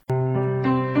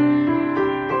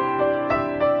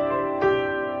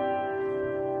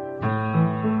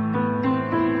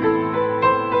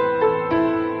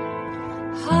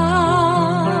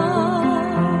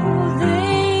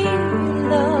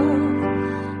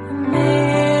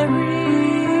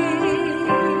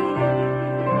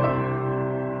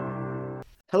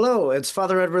Hello, it's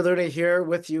Father Edward Looney here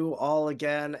with you all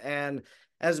again. And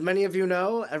as many of you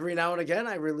know, every now and again,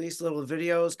 I release little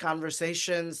videos,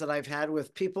 conversations that I've had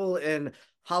with people in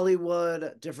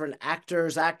Hollywood, different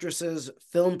actors, actresses,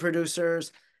 film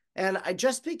producers. And I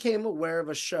just became aware of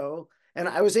a show, and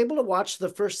I was able to watch the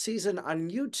first season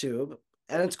on YouTube,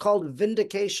 and it's called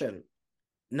Vindication.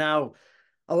 Now,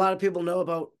 a lot of people know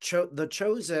about The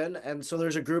Chosen, and so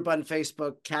there's a group on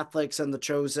Facebook, Catholics and The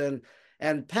Chosen.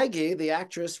 And Peggy, the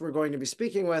actress we're going to be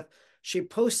speaking with, she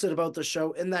posted about the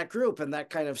show in that group, and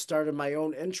that kind of started my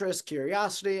own interest,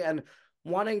 curiosity, and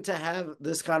wanting to have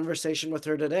this conversation with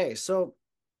her today. So,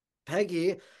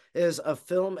 Peggy is a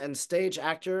film and stage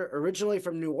actor originally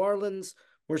from New Orleans,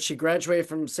 where she graduated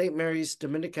from St. Mary's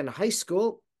Dominican High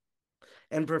School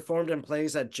and performed in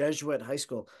plays at Jesuit High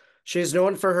School. She is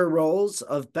known for her roles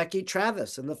of Becky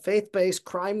Travis in the faith-based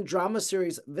crime drama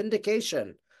series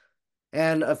Vindication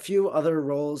and a few other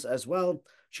roles as well.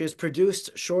 She has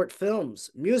produced short films,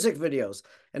 music videos,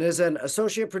 and is an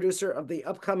associate producer of the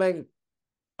upcoming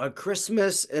A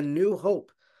Christmas in New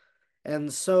Hope.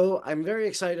 And so I'm very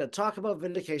excited to talk about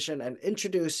Vindication and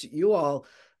introduce you all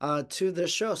to this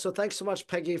show. So thanks so much,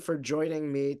 Peggy, for joining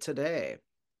me today.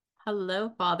 Hello,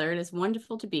 Father. It is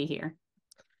wonderful to be here.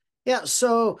 Yeah,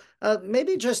 so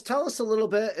maybe just tell us a little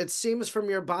bit. It seems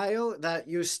from your bio that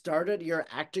you started your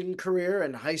acting career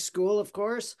in high school, of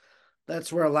course.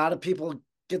 That's where a lot of people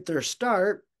get their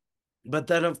start. But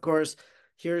then, of course,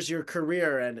 here's your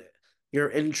career and your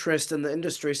interest in the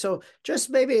industry. So just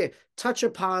maybe touch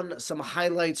upon some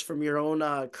highlights from your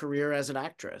own career as an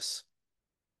actress.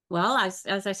 Well,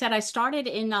 as I said, I started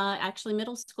in actually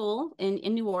middle school in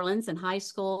New Orleans and high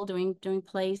school doing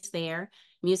plays there,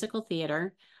 musical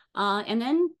theater. And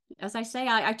then, as I say,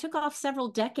 I took off several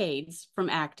decades from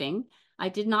acting. I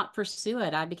did not pursue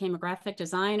it. I became a graphic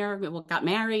designer, well, got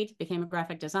married, became a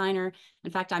graphic designer.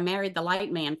 In fact, I married the light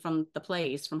man from the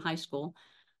plays from high school.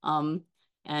 Um,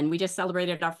 and we just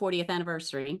celebrated our 40th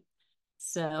anniversary.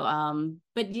 So,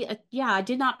 but yeah, I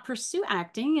did not pursue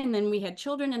acting. And then we had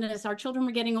children, and as our children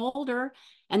were getting older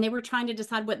and they were trying to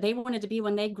decide what they wanted to be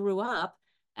when they grew up,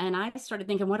 and I started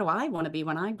thinking, what do I want to be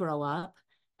when I grow up?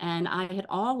 And I had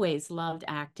always loved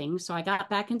acting. So I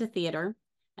got back into theater,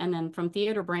 and then from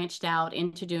theater branched out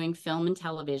into doing film and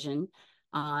television.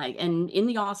 And in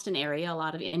the Austin area, a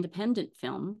lot of independent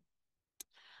film.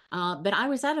 But I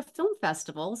was at a film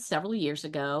festival several years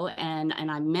ago, and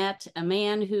I met a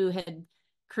man who had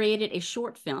created a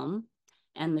short film,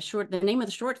 and the name of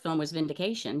the short film was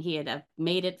Vindication. He had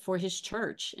made it for his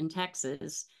church in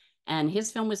Texas, and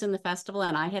his film was in the festival,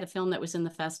 and I had a film that was in the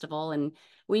festival, and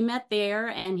we met there,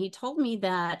 and he told me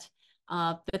that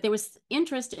there was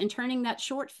interest in turning that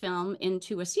short film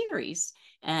into a series,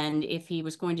 and if he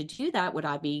was going to do that, would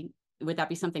that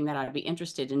be something that I'd be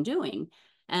interested in doing?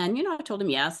 And, I told him,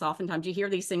 yes, oftentimes you hear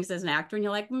these things as an actor and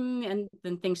you're like, and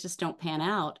then things just don't pan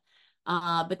out.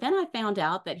 But then I found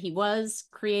out that he was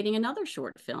creating another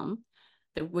short film,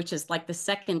 which is like the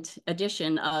second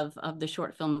edition of the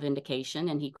short film Vindication.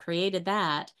 And he created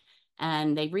that.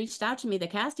 And they reached out to me, the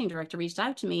casting director reached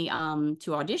out to me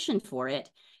to audition for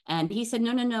it. And he said,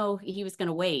 no, no, no, he was going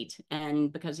to wait.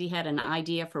 And because he had an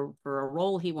idea for a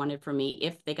role he wanted for me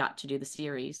if they got to do the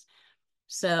series.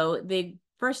 So the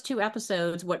first two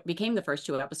episodes, what became the first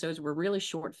two episodes, were really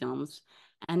short films,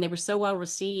 and they were so well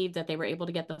received that they were able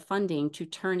to get the funding to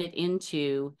turn it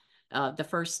into the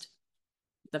first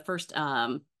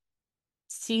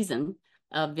season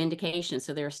of Vindication.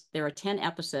 So there are 10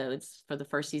 episodes for the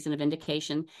first season of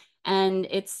Vindication, and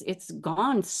it's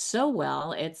gone so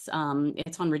well. It's on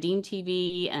Redeem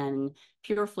TV and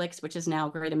Pure Flix, which is now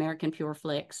Great American Pure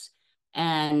Flix.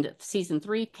 And season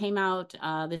 3 came out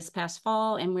this past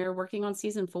fall, and we're working on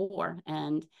season 4.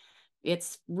 And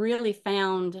it's really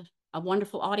found a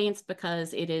wonderful audience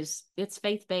because it's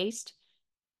faith-based,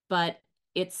 but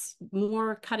it's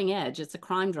more cutting edge. It's a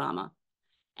crime drama,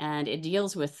 and it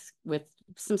deals with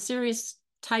some serious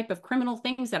type of criminal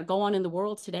things that go on in the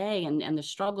world today, and the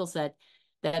struggles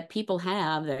that people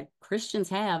have, that Christians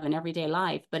have in everyday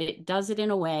life. But it does it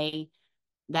in a way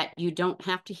that you don't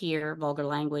have to hear vulgar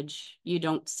language, you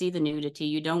don't see the nudity,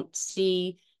 you don't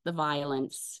see the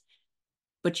violence,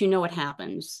 but you know what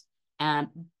happens.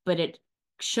 But it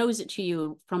shows it to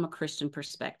you from a Christian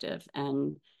perspective,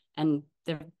 and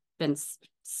there have been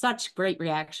such great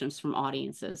reactions from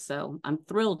audiences. So I'm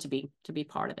thrilled to be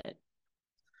part of it.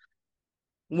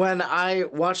 When I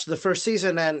watched the first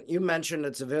season, and you mentioned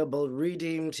it's available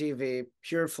Redeem TV,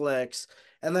 PureFlix,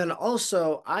 and then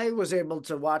also I was able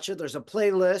to watch it. There's a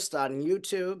playlist on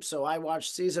YouTube, so I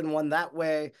watched season 1 that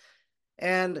way.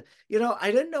 And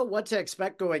I didn't know what to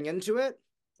expect going into it.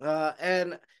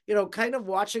 And kind of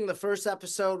watching the first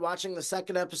episode, watching the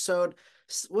second episode,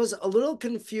 was a little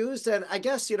confused. And I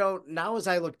guess, now as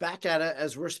I look back at it,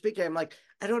 as we're speaking, I'm like,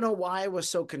 I don't know why I was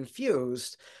so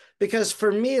confused. Because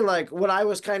for me, like, what I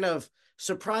was kind of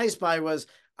surprised by was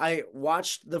I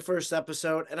watched the first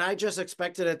episode and I just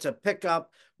expected it to pick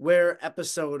up where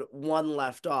episode one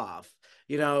left off.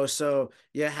 So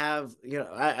you have,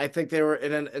 I think they were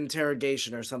in an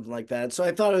interrogation or something like that. So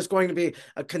I thought it was going to be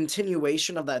a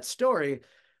continuation of that story.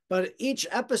 But each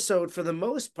episode, for the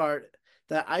most part,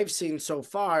 that I've seen so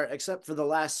far, except for the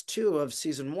last two of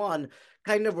season one,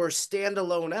 kind of were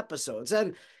standalone episodes.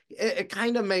 And it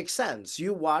kind of makes sense.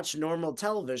 You watch normal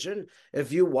television,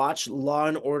 if you watch Law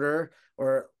and Order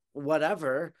or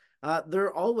whatever,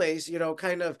 they're always,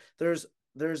 kind of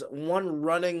there's one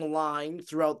running line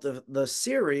throughout the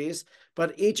series,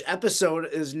 but each episode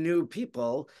is new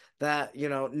people that,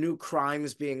 new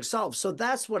crimes being solved. So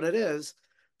that's what it is.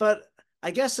 But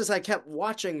I guess as I kept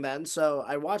watching then, so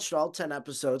I watched all 10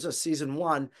 episodes of season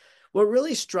one. What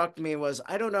really struck me was,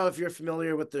 I don't know if you're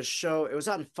familiar with this show. It was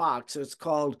on Fox. It's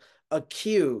called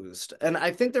Accused. And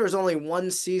I think there was only one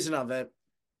season of it,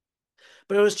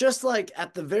 but it was just like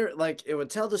at the very, like, it would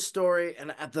tell the story,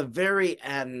 and at the very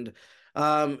end,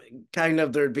 um kind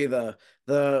of there'd be the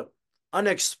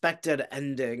unexpected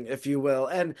ending, if you will.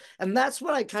 And that's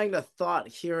what I kind of thought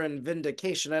here in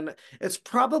Vindication. And it's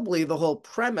probably the whole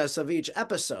premise of each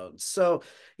episode. So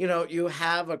you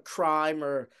have a crime,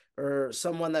 or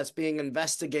someone that's being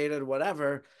investigated,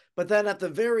 whatever, but then at the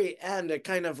very end it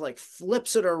kind of like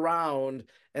flips it around,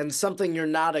 and something you're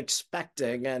not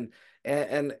expecting.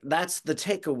 And that's the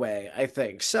takeaway, I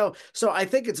think. So I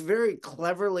think it's very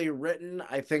cleverly written.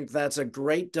 I think that's a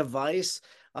great device,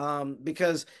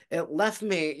 because it left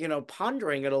me,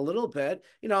 pondering it a little bit.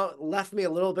 Left me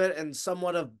a little bit in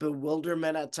somewhat of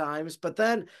bewilderment at times, but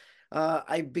then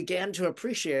I began to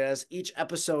appreciate it as each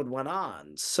episode went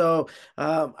on. So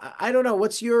I don't know,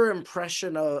 what's your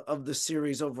impression of the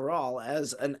series overall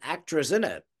as an actress in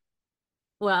it?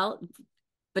 Well,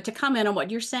 but to comment on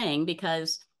what you're saying,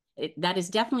 because that is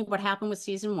definitely what happened with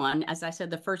season one. As I said,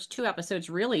 the first two episodes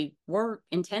really were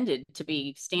intended to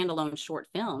be standalone short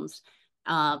films.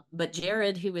 But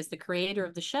Jared, who is the creator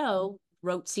of the show,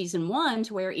 wrote season one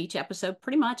to where each episode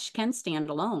pretty much can stand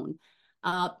alone.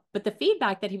 But the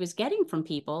feedback that he was getting from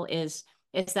people is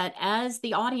that as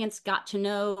the audience got to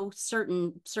know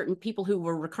certain people who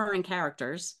were recurring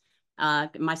characters,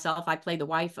 myself, I play the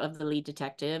wife of the lead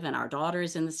detective, and our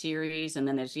daughter's in the series, and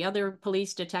then there's the other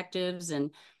police detectives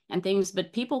and things.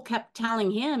 But people kept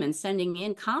telling him and sending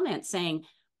in comments saying,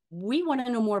 "We want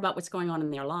to know more about what's going on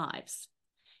in their lives."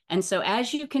 And so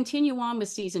as you continue on with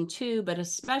season two, but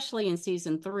especially in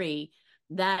season three,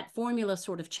 that formula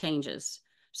sort of changes.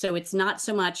 So it's not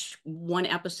so much one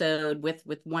episode with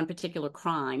one particular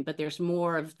crime, but there's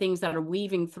more of things that are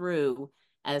weaving through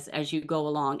as you go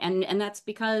along. And that's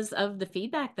because of the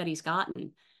feedback that he's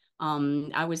gotten.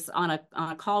 I was on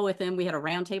a call with him. We had a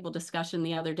roundtable discussion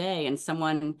the other day, and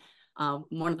someone,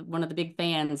 one of the big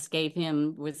fans, gave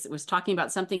him was talking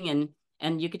about something,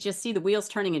 and you could just see the wheels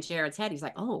turning in Jared's head. He's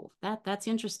like, "Oh, that's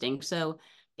interesting." So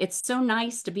it's so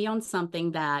nice to be on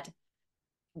something that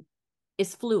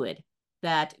is fluid,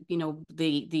 that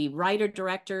the writer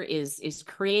director is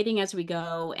creating as we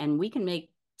go, and we can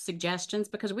make suggestions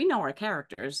because we know our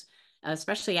characters,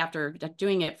 especially after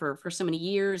doing it for so many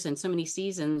years and so many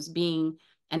seasons, being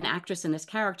an actress in this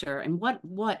character. And what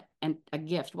and a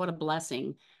gift, what a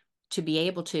blessing to be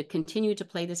able to continue to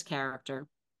play this character.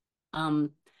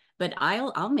 um but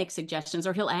I'll make suggestions,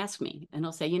 or he'll ask me and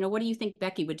he'll say, "What do you think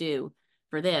Becky would do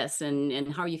for this, and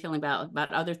how are you feeling about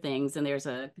other things?" And there's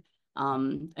a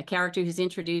character who's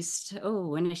introduced. Oh,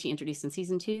 when is she introduced? In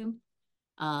season two?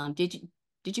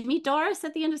 Did you meet Doris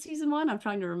at the end of season one? I'm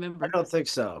trying to I remember. don't think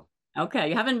so. Okay,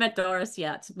 you haven't met Doris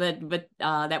yet, but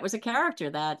that was a character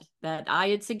that I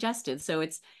had suggested. So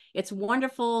it's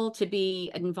wonderful to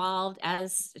be involved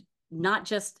as not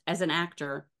just as an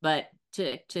actor, but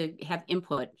to have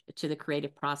input to the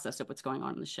creative process of what's going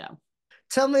on in the show.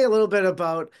 Tell me a little bit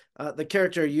about the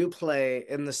character you play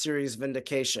in the series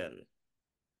Vindication.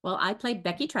 Well, I played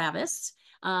Becky Travis.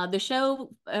 The show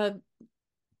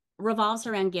revolves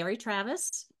around Gary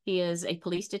Travis. He is a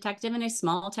police detective in a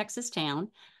small Texas town.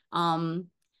 Um,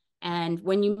 and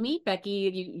when you meet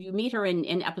Becky, you meet her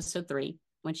in episode three.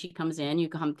 When she comes in, you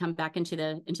come back into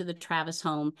the Travis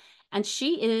home, and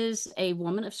she is a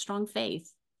woman of strong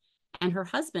faith, and her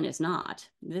husband is not.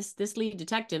 This lead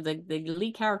detective, the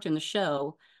lead character in the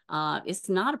show, is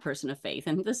not a person of faith,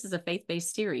 and this is a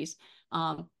faith-based series.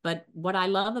 But what I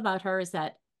love about her is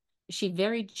that she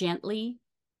very gently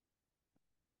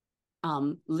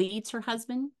leads her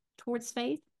husband towards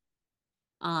faith.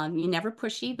 You never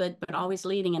pushy, but always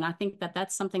leading. And I think that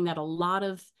that's something that a lot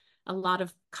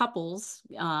of couples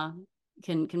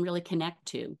can really connect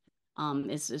to.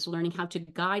 Is learning how to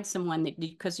guide someone that,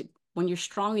 because when you're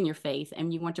strong in your faith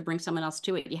and you want to bring someone else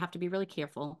to it, you have to be really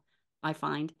careful, I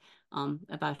find,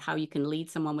 about how you can lead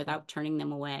someone without turning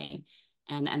them away.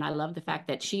 And I love the fact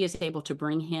that she is able to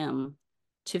bring him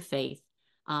to faith.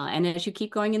 And as you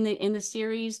keep going in the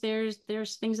series,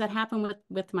 there's things that happen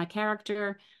with my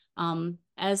character,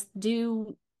 as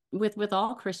do with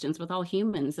all Christians, with all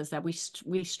humans, is that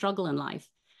we struggle in life,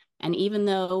 and even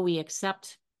though we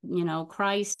accept,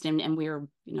 Christ, and we're,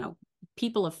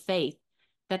 people of faith,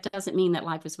 that doesn't mean that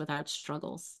life is without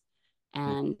struggles.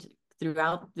 And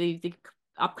throughout the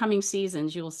upcoming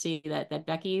seasons, you'll see that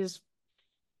Becky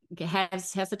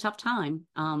has a tough time.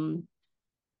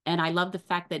 And I love the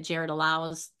fact that Jared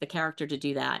allows the character to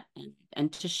do that,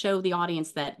 and to show the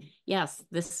audience that, yes,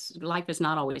 this life is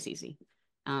not always easy.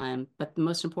 But the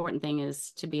most important thing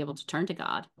is to be able to turn to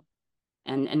God,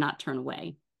 and not turn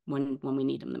away when we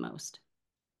need him the most.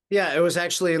 Yeah, it was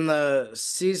actually in the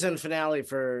season finale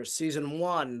for season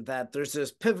one that there's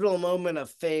this pivotal moment of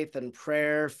faith and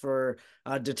prayer for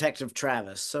Detective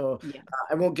Travis. So Yeah.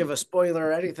 I won't give a spoiler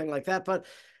or anything like that, but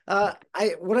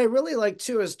I what I really like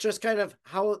too is just kind of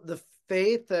how the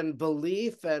faith and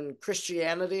belief and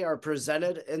Christianity are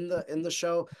presented in the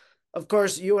show. Of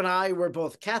course, you and I were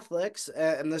both Catholics,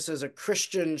 and this is a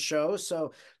Christian show,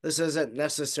 so this isn't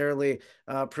necessarily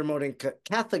promoting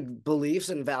Catholic beliefs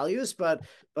and values, but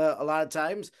a lot of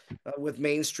times with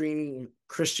mainstream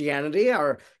Christianity,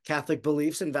 our Catholic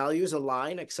beliefs and values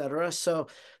align, etc. So,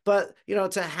 but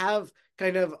to have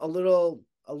kind of a little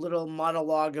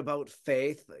monologue about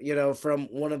faith, from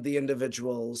one of the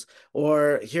individuals,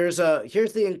 or here's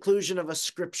the inclusion of a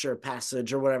scripture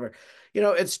passage or whatever.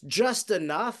 It's just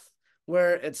enough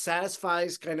where it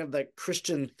satisfies kind of the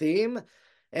Christian theme,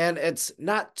 and it's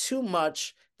not too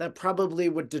much that probably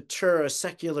would deter a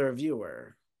secular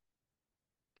viewer.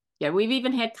 Yeah, we've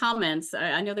even had comments.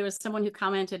 I know there was someone who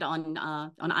commented on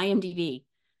IMDb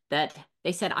that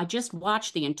they said, I just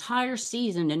watched the entire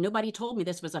season and nobody told me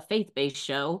this was a faith-based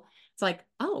show. It's like,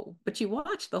 oh, but you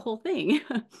watched the whole thing,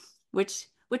 which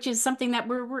is something that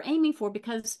we're aiming for,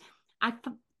 because I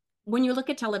when you look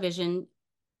at television,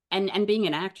 and being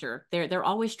an actor, they're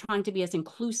always trying to be as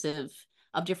inclusive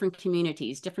of different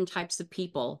communities, different types of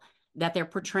people that they're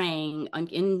portraying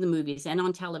in the movies and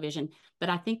on television. But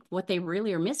I think what they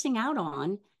really are missing out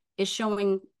on is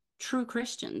showing true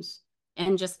Christians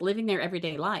and just living their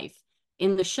everyday life.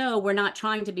 In the show, we're not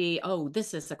trying to be, oh,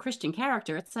 this is a Christian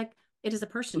character. It's like, it is a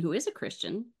person who is a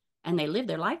Christian and they live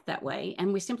their life that way.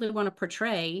 And we simply want to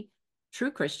portray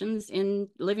true Christians in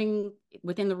living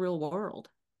within the real world.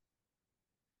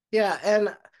 Yeah,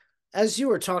 and as you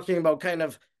were talking about kind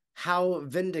of how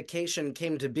Vindication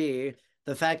came to be,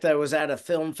 the fact that it was at a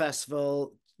film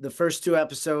festival, the first two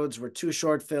episodes were two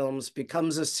short films,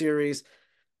 becomes a series.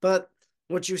 But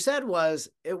what you said was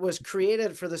it was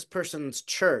created for this person's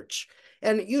church.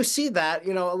 And you see that,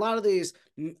 a lot of these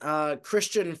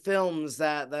Christian films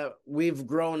that we've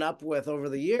grown up with over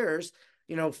the years,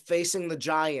 Facing the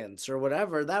Giants or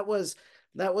whatever, that was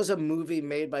a movie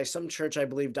made by some church, I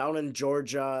believe, down in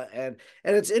Georgia. And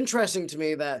it's interesting to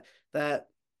me that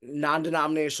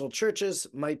non-denominational churches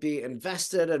might be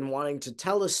invested in wanting to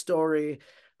tell a story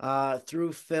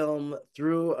through film,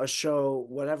 through a show,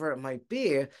 whatever it might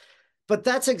be. But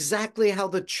that's exactly how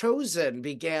The Chosen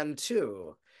began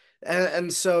too.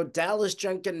 And so Dallas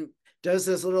Jenkins does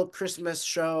this little Christmas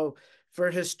show for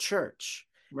his church.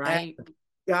 And Right.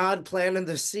 God planted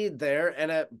the seed there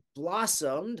and it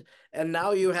blossomed. And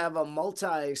now you have a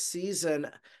multi-season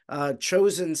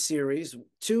Chosen series,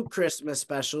 two Christmas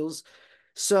specials.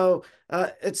 So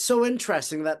it's so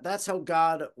interesting that that's how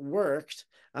God worked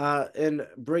in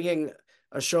bringing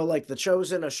a show like The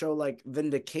Chosen, a show like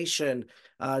Vindication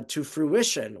to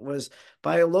fruition, was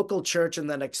by a local church and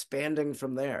then expanding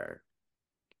from there.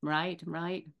 Right,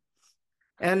 right.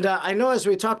 And I know as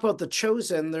we talk about The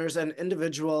Chosen, there's an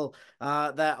individual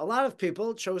that a lot of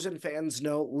people, Chosen fans,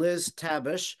 know, Liz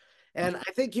Tabish. And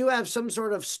I think you have some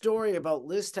sort of story about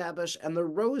Liz Tabish and the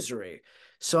Rosary.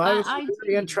 So I was I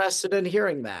really do. interested in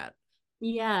hearing that.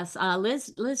 Yes,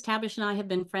 Liz Tabish and I have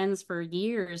been friends for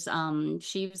years.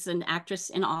 She was an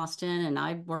actress in Austin, and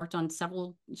I worked on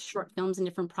several short films and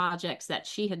different projects that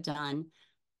she had done.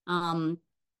 Um,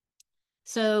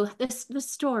 so this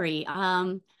story,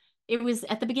 it was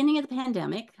at the beginning of the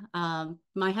pandemic.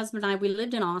 My husband and I, we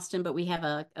lived in Austin, but we have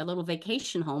a little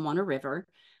vacation home on a river.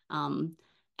 Um,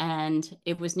 and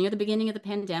it was near the beginning of the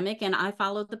pandemic, and I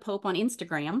followed the Pope on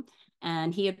Instagram.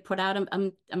 And he had put out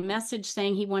a message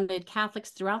saying he wanted Catholics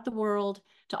throughout the world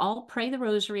to all pray the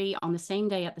rosary on the same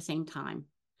day at the same time.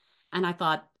 And I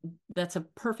thought that's a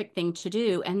perfect thing to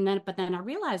do. But then I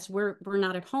realized we're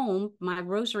not at home. My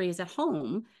rosary is at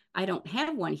home. I don't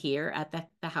have one here at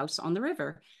the house on the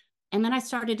river. And then I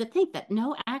started to think that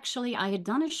no, actually, I had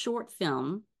done a short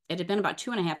film. It had been about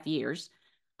 2.5 years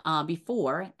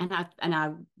before, and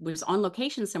I was on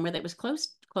location somewhere that was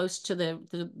close to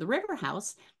the river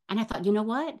house. And I thought, you know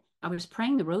what? I was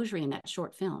praying the rosary in that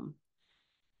short film.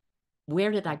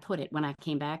 Where did I put it when I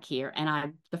came back here?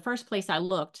 And the first place I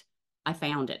looked, I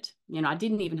found it. I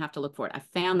didn't even have to look for it. I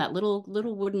found that little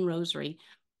wooden rosary,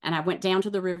 and I went down to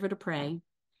the river to pray,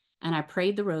 and I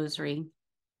prayed the rosary.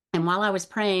 And while I was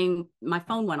praying, my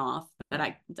phone went off, but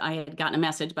I had gotten a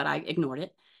message, but I ignored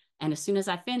it. And as soon as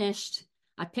I finished,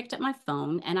 I picked up my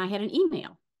phone and I had an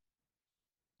email.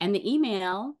 And the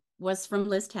email was from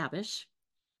Liz Tabish.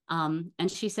 And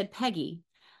she said, Peggy,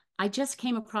 I just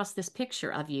came across this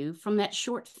picture of you from that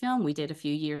short film we did a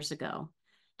few years ago.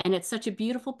 And it's such a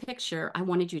beautiful picture. I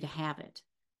wanted you to have it.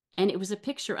 And it was a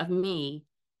picture of me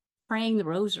praying the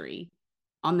rosary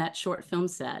on that short film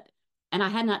set. And I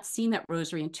had not seen that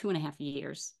rosary in 2.5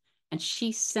 years. And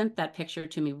she sent that picture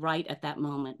to me right at that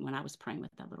moment when I was praying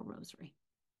with that little rosary.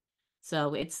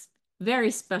 So it's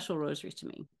very special rosary to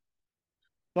me.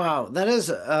 Wow, that is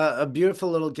a beautiful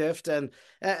little gift. And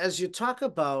as you talk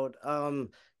about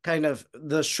kind of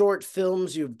the short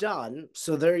films you've done,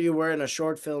 so there you were in a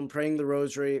short film praying the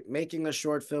rosary, making a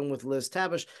short film with Liz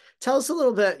Tabish. Tell us a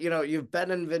little bit, you've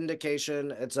been in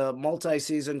Vindication. It's a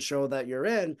multi-season show that you're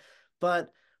in,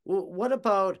 but what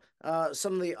about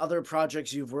some of the other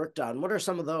projects you've worked on? What are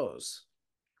some of those?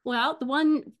 Well,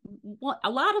 a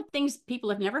lot of things people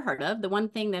have never heard of. The one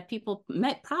thing that people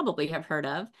might probably have heard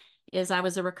of is I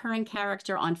was a recurring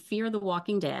character on Fear the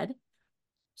Walking Dead.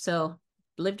 So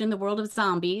lived in the world of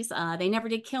zombies. They never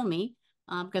did kill me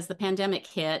because the pandemic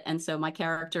hit. And so my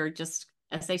character just,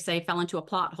 as they say, fell into a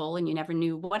plot hole and you never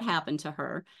knew what happened to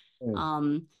her. Mm.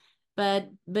 Um, but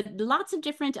lots of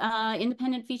different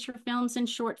independent feature films and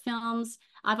short films.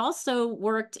 I've also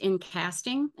worked in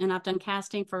casting, and I've done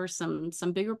casting for some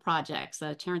bigger projects.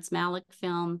 A Terrence Malick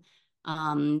film,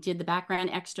 did the background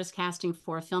extras casting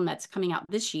for a film that's coming out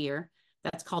this year.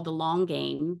 That's called The Long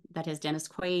Game, that has Dennis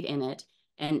Quaid in it,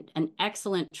 and an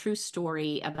excellent true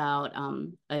story about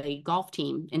a golf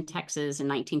team in Texas in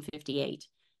 1958.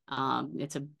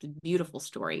 It's a beautiful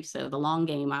story. So The Long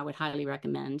Game, I would highly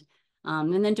recommend.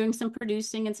 And then doing some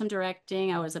producing and some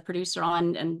directing. I was a producer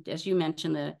on, and as you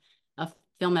mentioned, a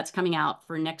film that's coming out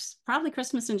for probably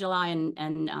Christmas in July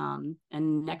and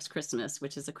next Christmas,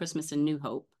 which is A Christmas in New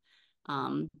Hope.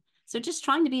 So just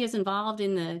trying to be as involved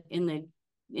in the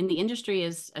industry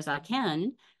as I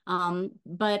can.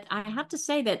 But I have to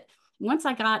say that once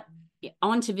I got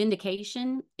onto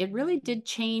Vindication, it really did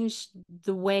change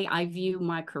the way I view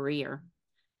my career.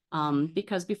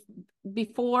 Because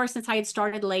before, since I had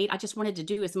started late, I just wanted to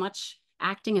do as much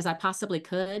acting as I possibly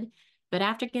could. But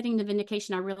after getting to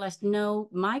Vindication, I realized, no,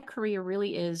 my career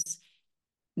really is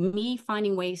me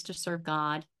finding ways to serve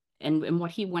God and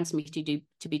what he wants me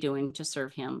to be doing to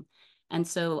serve him. And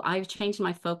so I've changed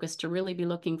my focus to really be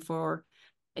looking for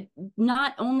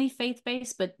not only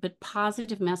faith-based, but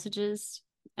positive messages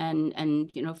and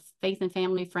faith and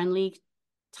family friendly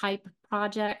type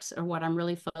projects are what I'm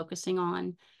really focusing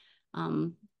on.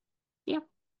 Um, yeah.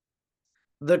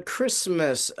 The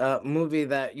Christmas movie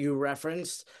that you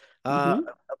referenced uh, Mm-hmm.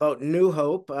 about New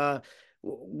Hope,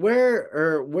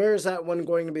 where is that one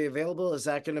going to be available? Is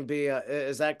that going to be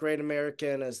is that Great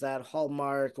American? Is that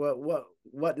Hallmark?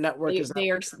 What network They, is that? they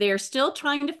are they are still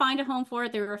trying to find a home for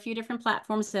it. There are a few different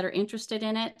platforms that are interested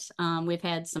in it. We've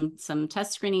had some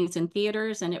test screenings in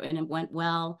theaters, and it went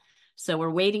well. So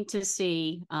we're waiting to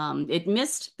see. It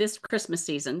missed this Christmas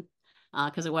season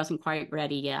because it wasn't quite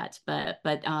ready yet. But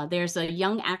there's a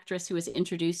young actress who was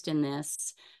introduced in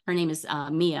this. Her name is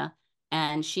Mia,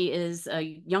 and she is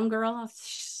a young girl,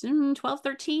 12,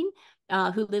 13,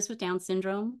 who lives with Down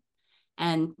syndrome,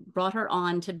 and brought her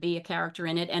on to be a character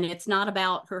in it. And it's not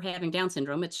about her having Down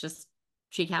syndrome. It's just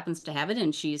she happens to have it,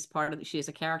 and she's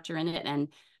a character in it.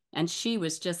 And she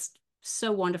was just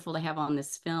so wonderful to have on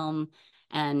this film,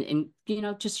 and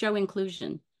to show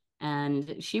inclusion.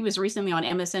 And she was recently on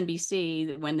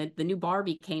MSNBC when the new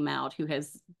Barbie came out, who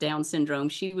has Down syndrome.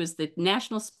 She was the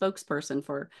national spokesperson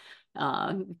for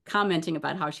commenting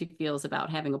about how she feels about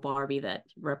having a Barbie that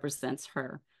represents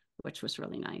her, which was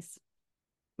really nice.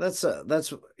 That's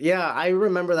yeah, I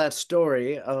remember that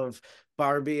story of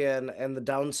Barbie and the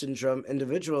Down syndrome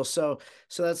individual. So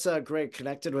that's great,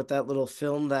 connected with that little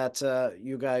film that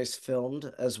you guys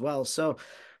filmed as well. So,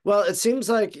 well, it seems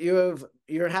like you're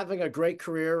having a great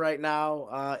career right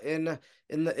now in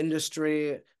the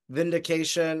industry.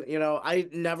 Vindication, I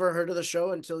never heard of the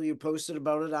show until you posted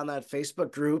about it on that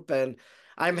Facebook group, and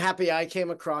I'm happy I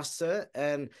came across it.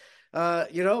 And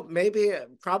maybe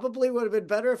probably would have been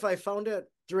better if I found it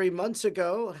 3 months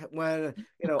ago when,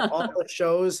 all the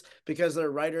shows, because of the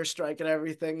writer strike and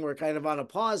everything, were kind of on a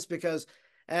pause because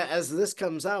as this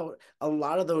comes out, a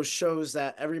lot of those shows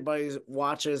that everybody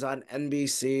watches on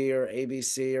NBC or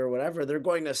ABC or whatever, they're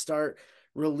going to start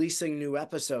releasing new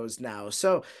episodes now.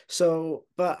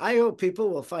 But I hope people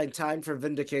will find time for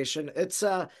Vindication.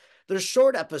 They're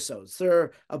short episodes.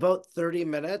 They're about 30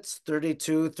 minutes,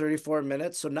 32, 34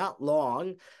 minutes, so not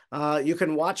long. You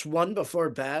can watch one before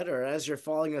bed or as you're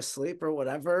falling asleep or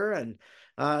whatever. And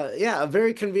yeah, a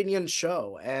very convenient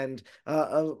show, and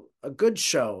a good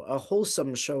show, a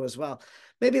wholesome show as well.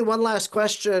 Maybe one last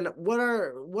question.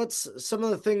 What's some of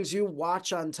the things you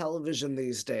watch on television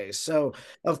these days? So,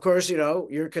 of course,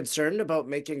 you're concerned about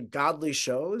making godly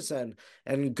shows and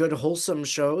good wholesome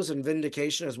shows, and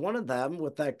Vindication is one of them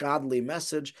with that godly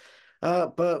message.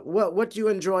 But what do you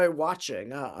enjoy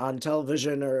watching on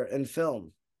television or in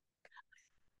film?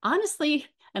 Honestly,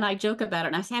 and I joke about it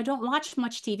and I say I don't watch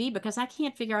much TV because I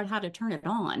can't figure out how to turn it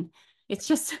on. It's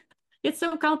just it's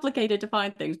so complicated to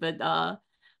find things.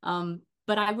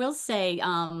 But I will say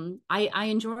I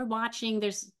enjoy watching.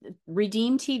 There's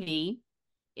Redeem TV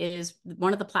is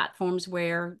one of the platforms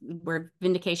where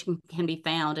Vindication can be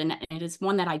found, and it is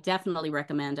one that I definitely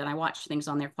recommend, and I watch things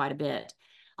on there quite a bit.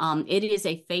 It is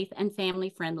a faith and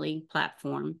family friendly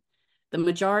platform. The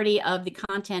majority of the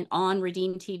content on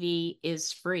Redeem TV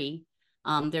is free.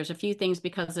 There's a few things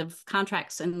because of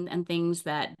contracts and things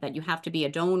that you have to be a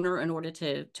donor in order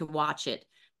to watch it.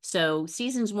 So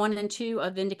seasons 1 and 2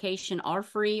 of Vindication are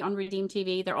free on Redeem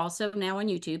TV. They're also now on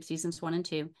YouTube, seasons 1 and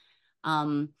 2.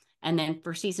 And then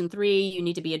for season 3, you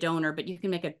need to be a donor, but you can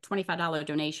make a $25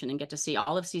 donation and get to see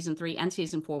all of season 3 and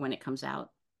season 4 when it comes out.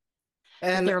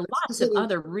 But And there are lots of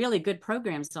other really good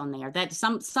programs on there that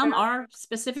some are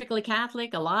specifically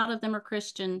Catholic, a lot of them are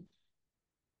Christian.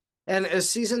 and is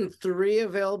season 3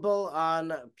 available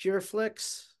on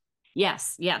PureFlix?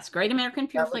 Yes. Great American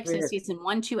That would PureFlix be is season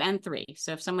 1, 2, and 3.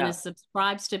 So if someone yeah. is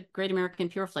subscribed to Great American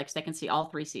PureFlix, they can see all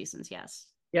 3 seasons. Yes.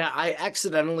 Yeah, I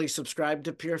accidentally subscribed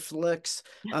to PureFlix.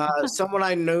 Someone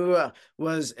I knew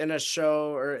was in a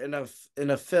show or in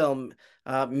a film.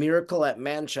 Miracle at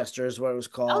Manchester is what it was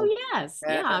Oh, called. yes.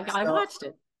 And Yeah, I so, watched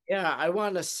it. yeah, I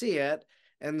want to see it.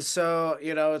 And so,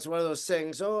 it's one of those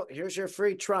things. Oh, here's your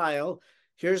free trial.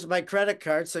 Here's my credit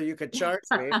card so you could charge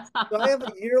me. So I have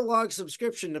a year-long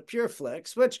subscription to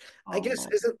PureFlix, which I guess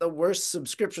Oh. isn't the worst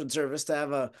subscription service to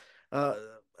have uh,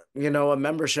 a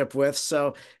membership with.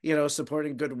 So,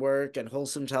 supporting good work and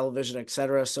wholesome television,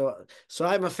 etc. So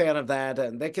I'm a fan of that,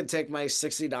 and they can take my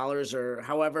 $60 or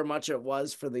however much it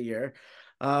was for the year.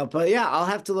 But yeah, I'll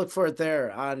have to look for it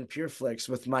there on PureFlix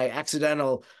with my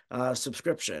accidental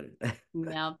subscription.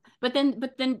 Yeah, but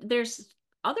then there's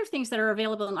other things that are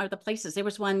available in other places. There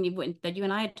was one that you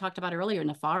and I had talked about earlier,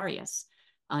 Nefarious.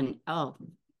 And oh,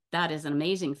 that is an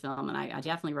amazing film, and I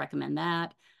definitely recommend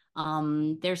that.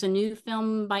 There's a new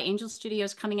film by Angel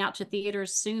Studios coming out to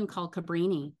theaters soon called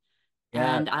Cabrini,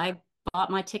 Yeah. and I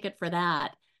bought my ticket for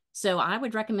that. So I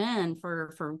would recommend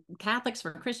for Catholics,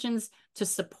 for Christians, to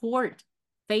support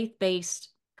faith-based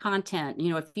content.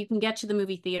 If you can get to the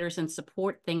movie theaters and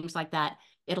support things like that,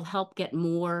 it'll help get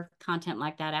more content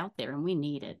like that out there, and we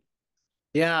need it.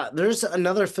 Yeah, there's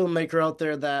another filmmaker out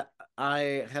there that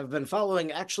I have been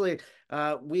following. Actually,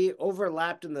 we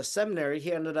overlapped in the seminary.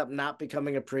 He ended up not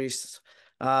becoming a priest,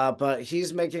 but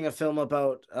he's making a film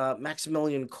about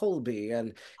Maximilian Kolbe,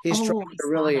 and he's trying Oh, I to saw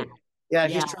that. really, yeah,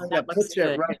 he's Yeah, trying to that looks pitch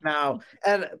it good. right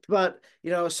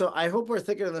now. So I hope we're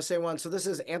thinking of the same one. So this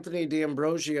is Anthony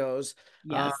D'Ambrosio's.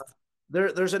 Uh, Yes.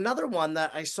 there's another one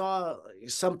that I saw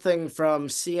something from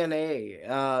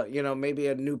CNA, maybe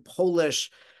a new Polish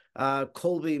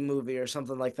Colby movie or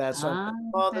something like that. So I'm Ah, like,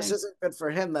 oh, this okay. isn't good for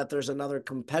him that there's another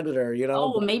competitor.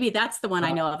 Oh, But maybe that's the one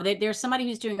I uh, know of. There's somebody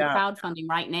who's doing yeah, crowdfunding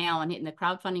right now, and the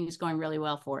crowdfunding is going really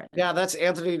well for it. yeah, that's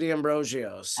Anthony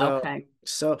D'Ambrosio. So Okay.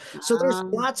 so there's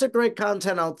Um, lots of great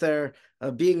content out there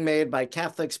being made by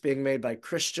Catholics, being made by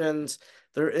Christians.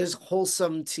 There is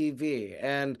wholesome TV,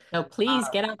 and so please uh,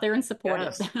 get out there and support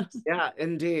it. yes, yeah,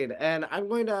 indeed. And I'm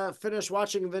going to finish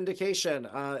watching Vindication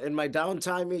in my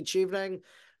downtime each evening,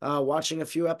 watching a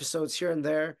few episodes here and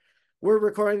there. we're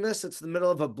recording this, it's the middle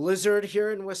of a blizzard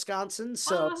here in Wisconsin,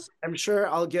 so Ah, I'm sure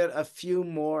I'll get a few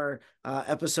more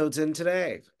episodes in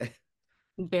today.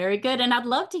 very good. And I'd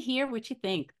love to hear what you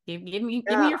think. Give me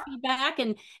Yeah. your feedback,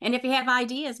 and if you have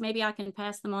ideas, maybe I can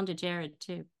pass them on to Jared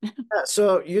too.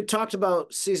 So you talked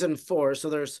about season four, so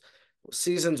there's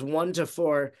seasons one to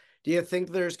four. Do you think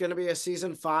there's going to be a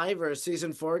season five, or is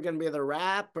season four going to be the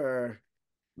wrap, or?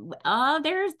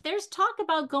 There's talk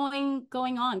about going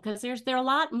on because there are a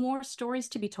lot more stories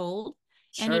to be told,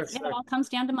 and Sure, it sure. all comes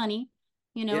down to money.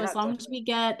 You know, Yeah, as long as we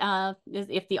get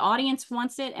if the audience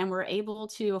wants it and we're able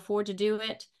to afford to do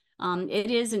it, it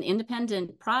is an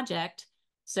independent project,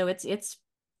 so it's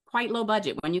quite low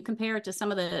budget when you compare it to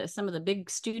some of the big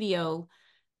studio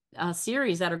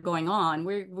series that are going on.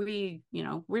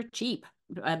 We're cheap,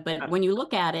 but when you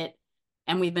look at it,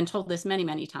 and we've been told this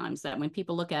many times that when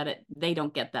people look at it, they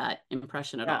don't get that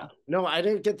impression at yeah. all. No, I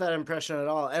didn't get that impression at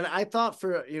all. And I thought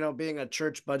for, being a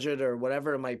church budget or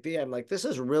whatever it might be, I'm like, this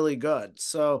is really good.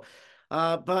 So,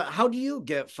 but how do you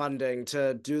get funding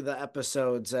to do the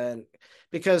episodes? And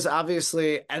because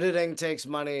obviously editing takes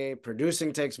money,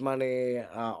 producing takes money,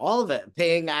 all of it,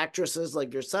 paying actresses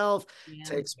like yourself Yeah.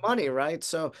 takes money, right?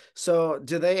 So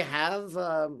do they have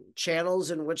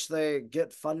channels in which they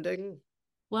get funding?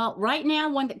 Well, right now,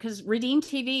 one because Redeem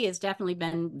TV has definitely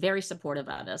been very supportive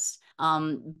of us.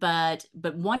 But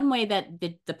one way that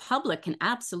the public can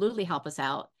absolutely help us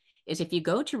out is if you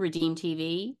go to Redeem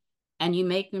TV and you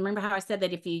make. Remember how I said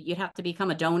that if you'd have to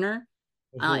become a donor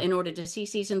Mhm. in order to see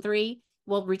season three.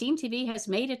 Well, Redeem TV has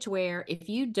made it to where if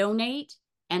you donate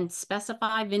and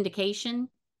specify Vindication,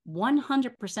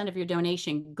 100% of your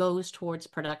donation goes towards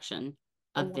production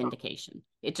Oh, of wow. Vindication.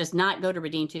 It does not go to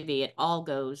Redeem TV. It all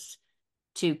goes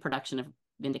to production of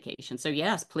Vindication. So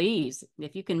yes, please,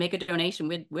 if you can make a donation,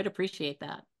 we'd appreciate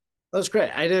that. That's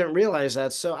great. I didn't realize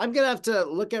that. So I'm gonna have to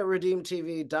look at Redeem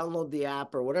TV, download the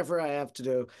app or whatever I have to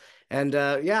do. And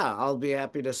yeah, I'll be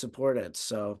happy to support it.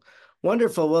 So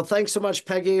wonderful. Well, thanks so much,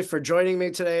 Peggy, for joining me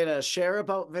today to share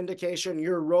about Vindication,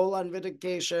 your role on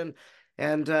Vindication.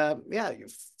 And yeah, you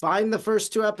find the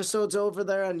first two episodes over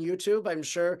there on YouTube. I'm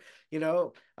sure,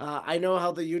 I know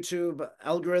how the YouTube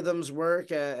algorithms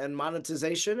work and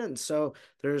monetization. And so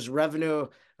there's revenue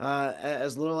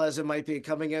as little as it might be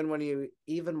coming in when you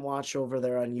even watch over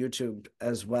there on YouTube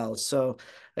as well. So,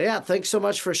 yeah, thanks so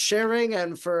much for sharing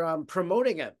and for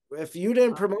promoting it. If you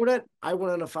didn't promote it, I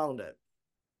wouldn't have found it.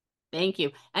 Thank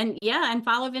you. And yeah, and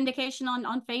follow Vindication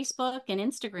on Facebook and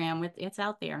Instagram with it's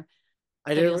out there.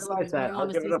 I So didn't you'll see realize what's that. going I'll on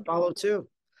with give it a season follow four. too.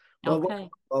 Well, Okay.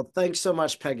 well, thanks so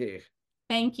much, Peggy.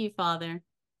 Thank you, Father.